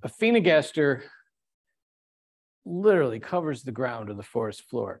Aphenagaster literally covers the ground of the forest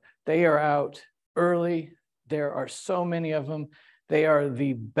floor. They are out early. There are so many of them. They are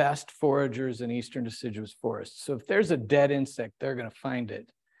the best foragers in eastern deciduous forests. So if there's a dead insect, they're going to find it.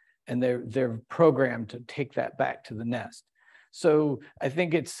 And they're programmed to take that back to the nest. So I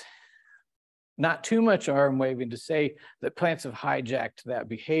think it's not too much arm waving to say that plants have hijacked that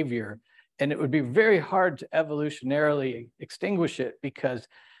behavior. And it would be very hard to evolutionarily extinguish it because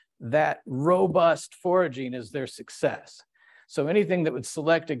that robust foraging is their success. So anything that would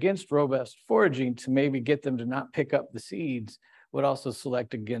select against robust foraging to maybe get them to not pick up the seeds would also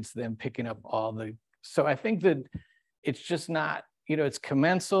select against them picking up all the, so I think that it's just not, it's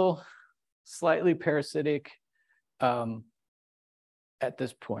commensal, slightly parasitic at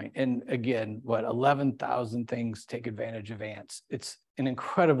this point. And again, 11,000 things take advantage of ants. It's an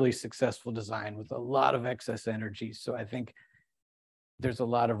incredibly successful design with a lot of excess energy. So I think there's a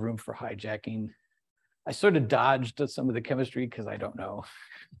lot of room for hijacking. I sort of dodged some of the chemistry because I don't know.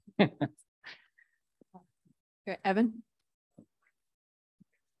 Okay, Evan?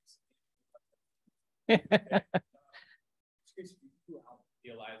 The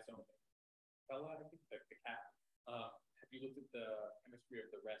elaiosomes, I think the cat. Have you looked at the chemistry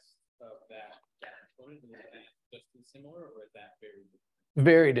of the rest of that component? Is that just as similar, or is that very different?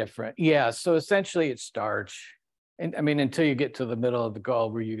 Very different. Yeah. So essentially, it's starch. And I mean, until you get to the middle of the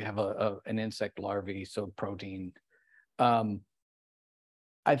gall where you have an insect larvae, so protein.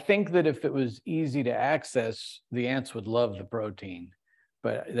 I think that if it was easy to access, the ants would love the protein,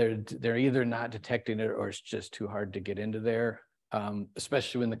 but they're either not detecting it or it's just too hard to get into there.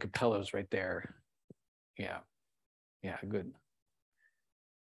 Especially when the kapéllos right there. Yeah, good.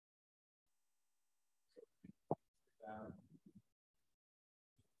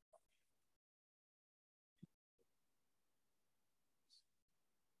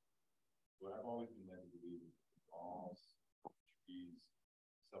 What I've always been led to believe is that galls, trees,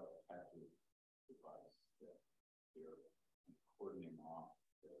 self-protective device that they're cordoning off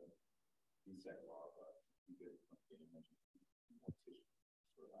the insect larva to get from damage and more tissue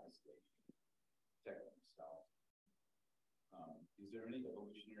sort of isolating, protect themselves. Is there any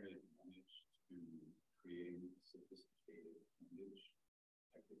evolutionary advantage to creating sophisticated appendage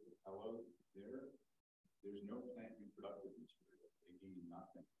like the kapéllo? There's no plant reproductive material. They do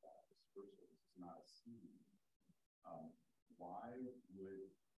nothing about dispersal. This is not a seed. Why would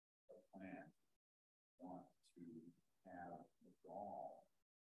a plant want to have the gall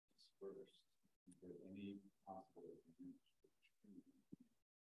dispersed? Is there any possible advantage to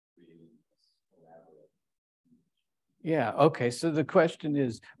creating this elaborate image? Yeah, okay. So the question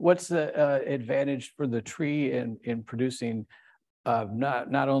is, what's the advantage for the tree in producing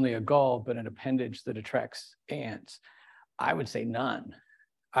not only a gall, but an appendage that attracts ants? I would say none.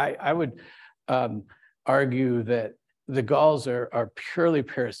 I would argue that the galls are purely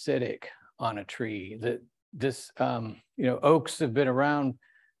parasitic on a tree. That this, oaks have been around.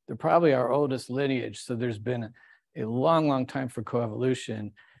 They're probably our oldest lineage. So there's been a long, long time for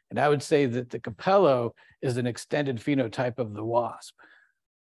coevolution. And I would say that the kapéllo is an extended phenotype of the wasp.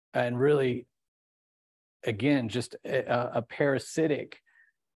 And really, again, just a parasitic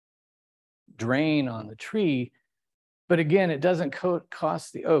drain on the tree. But again, it doesn't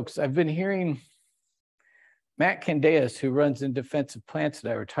cost the oaks. I've been hearing Matt Candeas, who runs in Defensive Plants,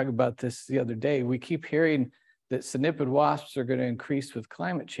 and I were talking about this the other day. We keep hearing that cynipid wasps are going to increase with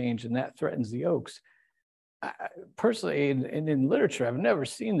climate change, and that threatens the oaks. Personally, and in literature, I've never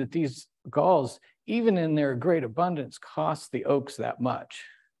seen that these galls, even in their great abundance, cost the oaks that much.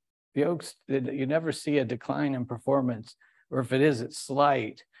 The oaks, you never see a decline in performance, or if it is, it's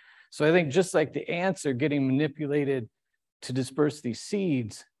slight. So I think just like the ants are getting manipulated to disperse these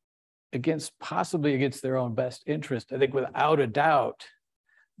seeds possibly against their own best interest, I think without a doubt,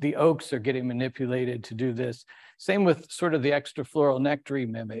 the oaks are getting manipulated to do this. Same with sort of the extrafloral nectary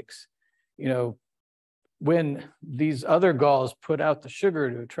mimics. When these other galls put out the sugar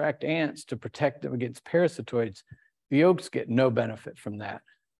to attract ants to protect them against parasitoids, the oaks get no benefit from that.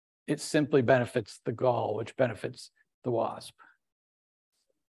 It simply benefits the gall, which benefits the wasp.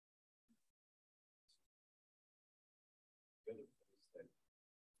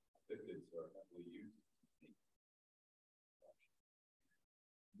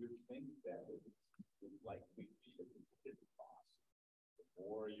 You would think that it would likely be a competitive cost. The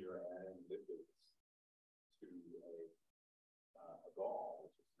more you're adding lipids to a gall,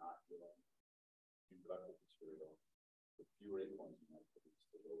 which is not reproductive material, the fewer acorns you might produce,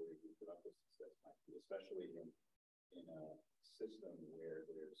 the lower your reproductive success might be, especially in a system where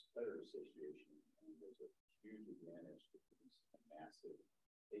there's predator association and there's a huge advantage to produce a massive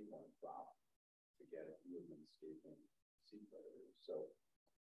acorn crop to get a few of them escaping seed predators. So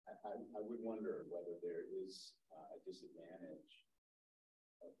I would wonder whether there is a disadvantage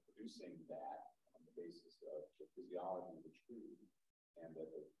of producing that on the basis of the physiology of the tree, and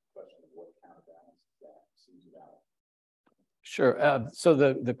that the question of what counterbalances that seems valid. Sure. So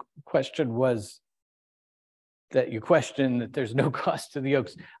the question was that you question that there's no cost to the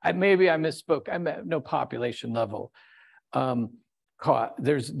oaks. Maybe I misspoke. I meant no population level.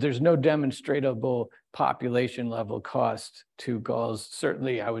 There's no demonstratable population level cost to galls.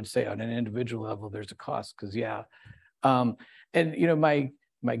 Certainly, I would say on an individual level, there's a cost because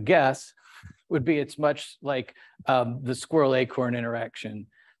my guess would be it's much like the squirrel acorn interaction,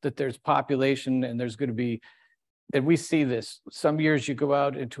 that there's population and there's going to be, and we see this. Some years you go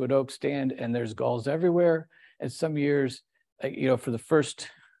out into an oak stand and there's galls everywhere, and some years, for the first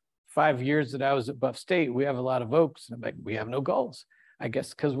 5 years that I was at Buff State, we have a lot of oaks, and I'm like, we have no galls, I guess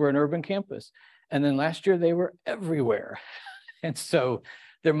because we're an urban campus. And then last year they were everywhere. And so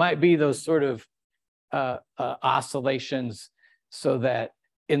there might be those sort of oscillations, so that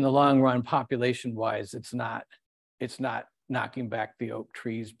in the long run, population wise, it's not knocking back the oak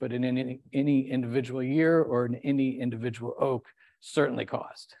trees, but in any individual year or in any individual oak, certainly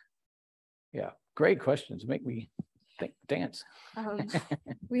cost. Yeah, great questions. Make me think, dance.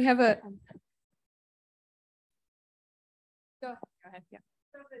 We have a. Go ahead. Yeah.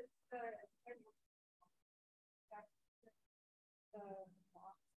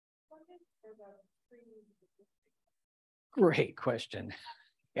 Great question.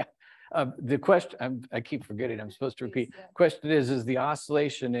 Yeah. The question, I keep forgetting, I'm supposed to repeat. Question is the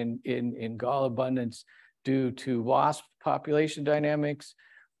oscillation in gall abundance due to wasp population dynamics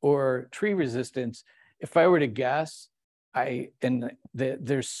or tree resistance? If I were to guess,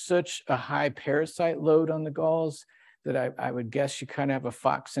 there's such a high parasite load on the galls that I would guess you kind of have a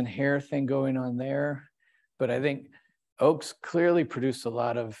fox and hare thing going on there. But I think oaks clearly produce a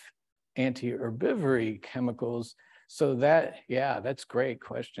lot of anti-herbivory chemicals. So that's a great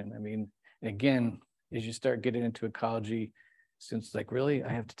question. I mean, again, as you start getting into ecology, since like, really, I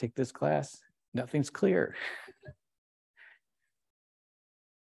have to take this class? Nothing's clear.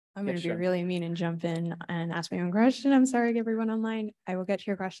 I'm going to be really mean and jump in and ask my own question. I'm sorry, everyone online. I will get to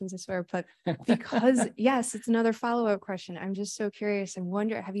your questions, I swear. But because, yes, it's another follow-up question. I'm just so curious and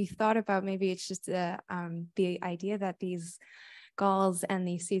wonder, have you thought about maybe it's just the idea that these galls and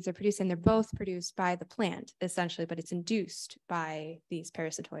these seeds are produced, and they're both produced by the plant, essentially, but it's induced by these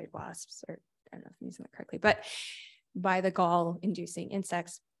parasitoid wasps, or I don't know if I'm using that correctly, but by the gall-inducing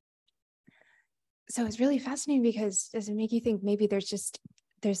insects. So it's really fascinating because does it make you think maybe there's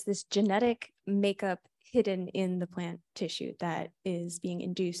this genetic makeup hidden in the plant tissue that is being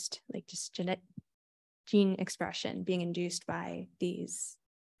induced, like just gene expression being induced by these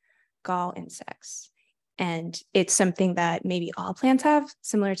gall insects. And it's something that maybe all plants have,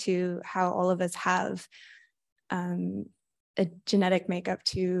 similar to how all of us have a genetic makeup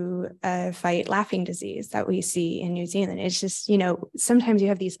to fight laughing disease that we see in New Zealand. It's just, you know, sometimes you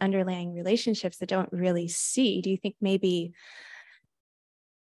have these underlying relationships that don't really see. Do you think maybe,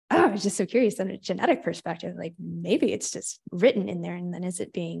 I was just so curious on a genetic perspective, like maybe it's just written in there and then is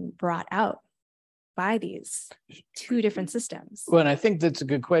it being brought out by these two different systems? Well, and I think that's a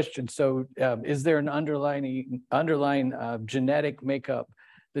good question. So is there an underlying genetic makeup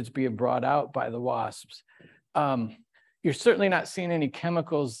that's being brought out by the wasps? You're certainly not seeing any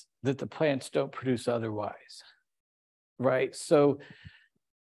chemicals that the plants don't produce otherwise, right? So,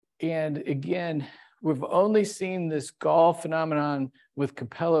 and again, we've only seen this gall phenomenon with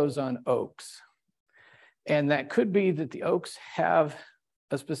kapéllos on oaks. And that could be that the oaks have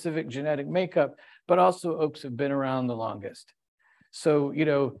a specific genetic makeup, but also oaks have been around the longest. So, you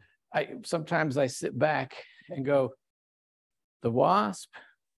know, sometimes I sit back and go, the wasp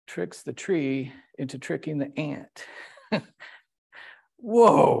tricks the tree into tricking the ant.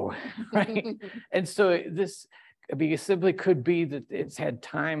 Whoa, right? And so this simply could be that it's had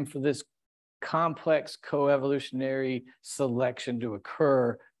time for this complex coevolutionary selection to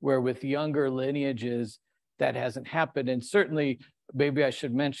occur, where with younger lineages that hasn't happened. And certainly, maybe I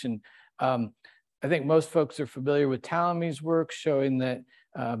should mention, I think most folks are familiar with Talamy's work showing that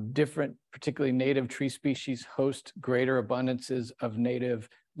different, particularly native tree species, host greater abundances of native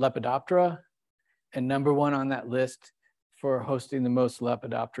Lepidoptera. And number one on that list for hosting the most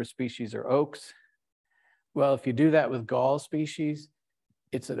Lepidoptera species are oaks. Well, if you do that with gall species,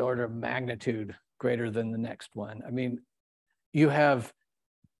 it's an order of magnitude greater than the next one. I mean, you have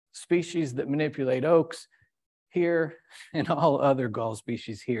species that manipulate oaks here and all other gall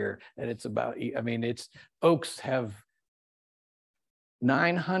species here. And it's about, I mean, oaks have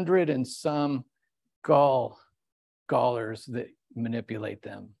 900 and some gallers that manipulate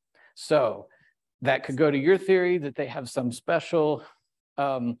them. So that could go to your theory that they have some special.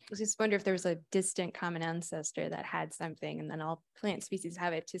 I just wonder if there was a distant common ancestor that had something, and then all plant species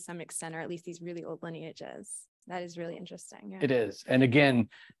have it to some extent, or at least these really old lineages. That is really interesting. Yeah. It is. And again,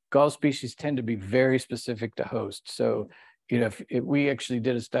 gall species tend to be very specific to host. So, you know, if we actually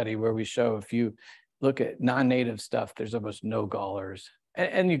did a study where we show if you look at non-native stuff, there's almost no gallers.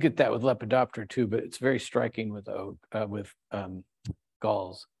 And you get that with Lepidoptera too, but it's very striking with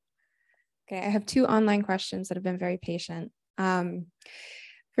galls. Okay, I have two online questions that have been very patient.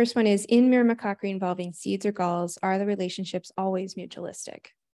 First one is, in myrmecochore involving seeds or galls, are the relationships always mutualistic?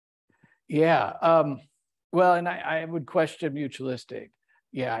 Yeah, well, and I would question mutualistic.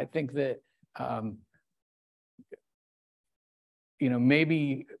 Yeah, I think that, you know,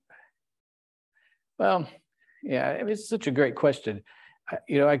 maybe, well, yeah, it's such a great question.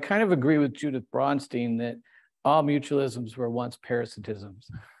 You know, I kind of agree with Judith Braunstein that all mutualisms were once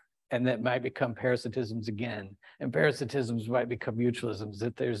parasitisms, and that might become parasitisms again, and parasitisms might become mutualisms,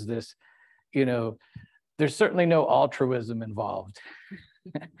 that there's this, you know, there's certainly no altruism involved.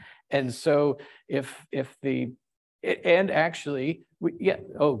 And so and actually,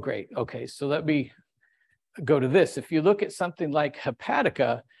 oh, great. Okay, so let me go to this. If you look at something like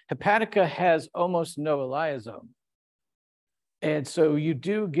Hepatica has almost no elaiosomes. And so you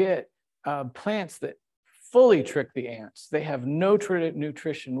do get plants that fully trick the ants. They have no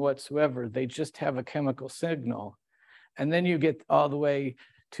nutrition whatsoever. They just have a chemical signal. And then you get all the way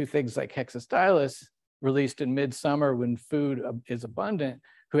to things like Hexastylus, released in midsummer when food is abundant,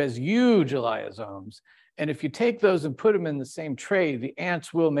 who has huge elaiosomes. And if you take those and put them in the same tray, the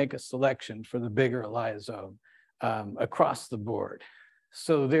ants will make a selection for the bigger elaisome across the board.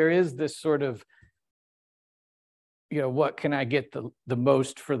 So there is this sort of, you know, what can I get the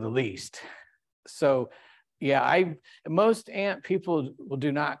most for the least? So yeah, most ant people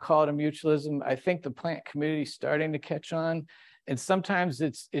do not call it a mutualism. I think the plant community is starting to catch on. And sometimes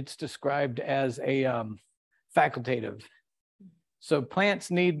it's described as a facultative. So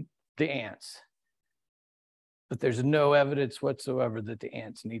plants need the ants, but there's no evidence whatsoever that the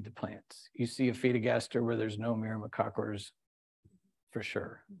ants need the plants. You see a Phaedogaster where there's no myrmecochores for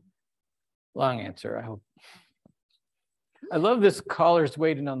sure. Long answer, I hope. I love this caller's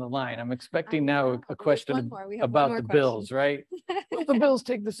waiting on the line. I'm expecting now a question about the Bills, right? Will the Bills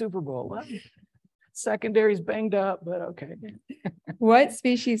take the Super Bowl? Well, secondary's banged up, but okay. What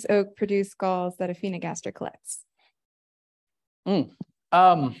species oak produce galls that a Phaedogaster collects?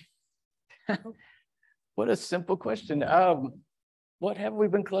 What a simple question. What have we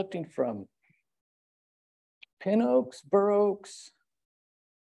been collecting from? Pin oaks, bur oaks?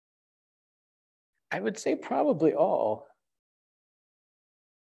 I would say probably all.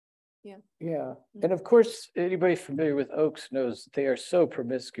 Yeah. Yeah. And of course, anybody familiar with oaks knows they are so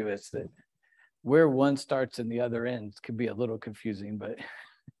promiscuous that where one starts and the other ends can be a little confusing, but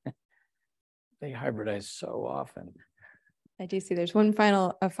they hybridize so often. I do see there's one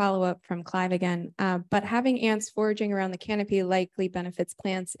final follow-up from Clive again, but having ants foraging around the canopy likely benefits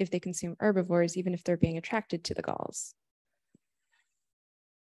plants if they consume herbivores, even if they're being attracted to the galls.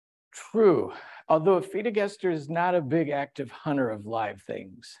 True. Although a phaeogester is not a big active hunter of live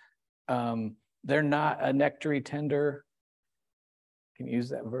things. They're not a nectary tender. Can you use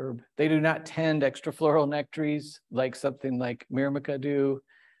that verb? They do not tend extrafloral nectaries like something like myrmeca do.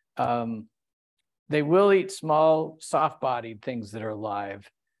 They will eat small, soft-bodied things that are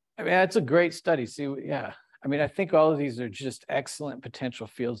alive. I mean, that's a great study. See, yeah. I mean, I think all of these are just excellent potential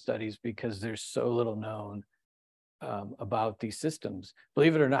field studies because there's so little known about these systems.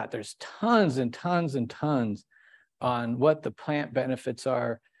 Believe it or not, there's tons and tons and tons on what the plant benefits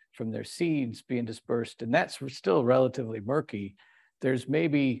are from their seeds being dispersed, and that's still relatively murky. There's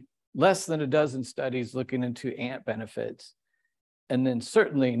maybe less than a dozen studies looking into ant benefits, and then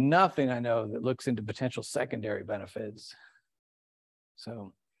certainly nothing I know that looks into potential secondary benefits.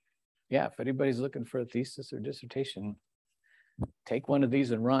 So yeah, if anybody's looking for a thesis or dissertation, take one of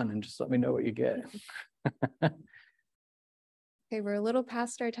these and run and just let me know what you get. Okay, we're a little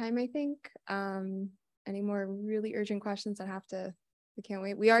past our time, I think. Any more really urgent questions? We can't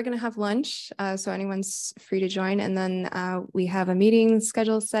wait. We are going to have lunch, so anyone's free to join. And then we have a meeting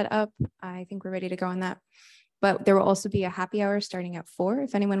schedule set up. I think we're ready to go on that. But there will also be a happy hour starting at 4.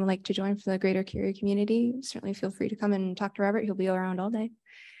 If anyone would like to join for the greater Curia community, certainly feel free to come and talk to Robert. He'll be around all day.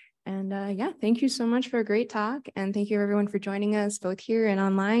 And yeah, thank you so much for a great talk. And thank you everyone for joining us both here and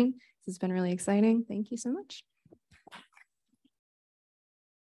online. This has been really exciting. Thank you so much.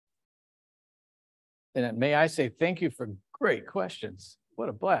 And may I say thank you for great questions. What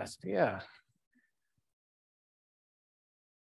a blast. Yeah.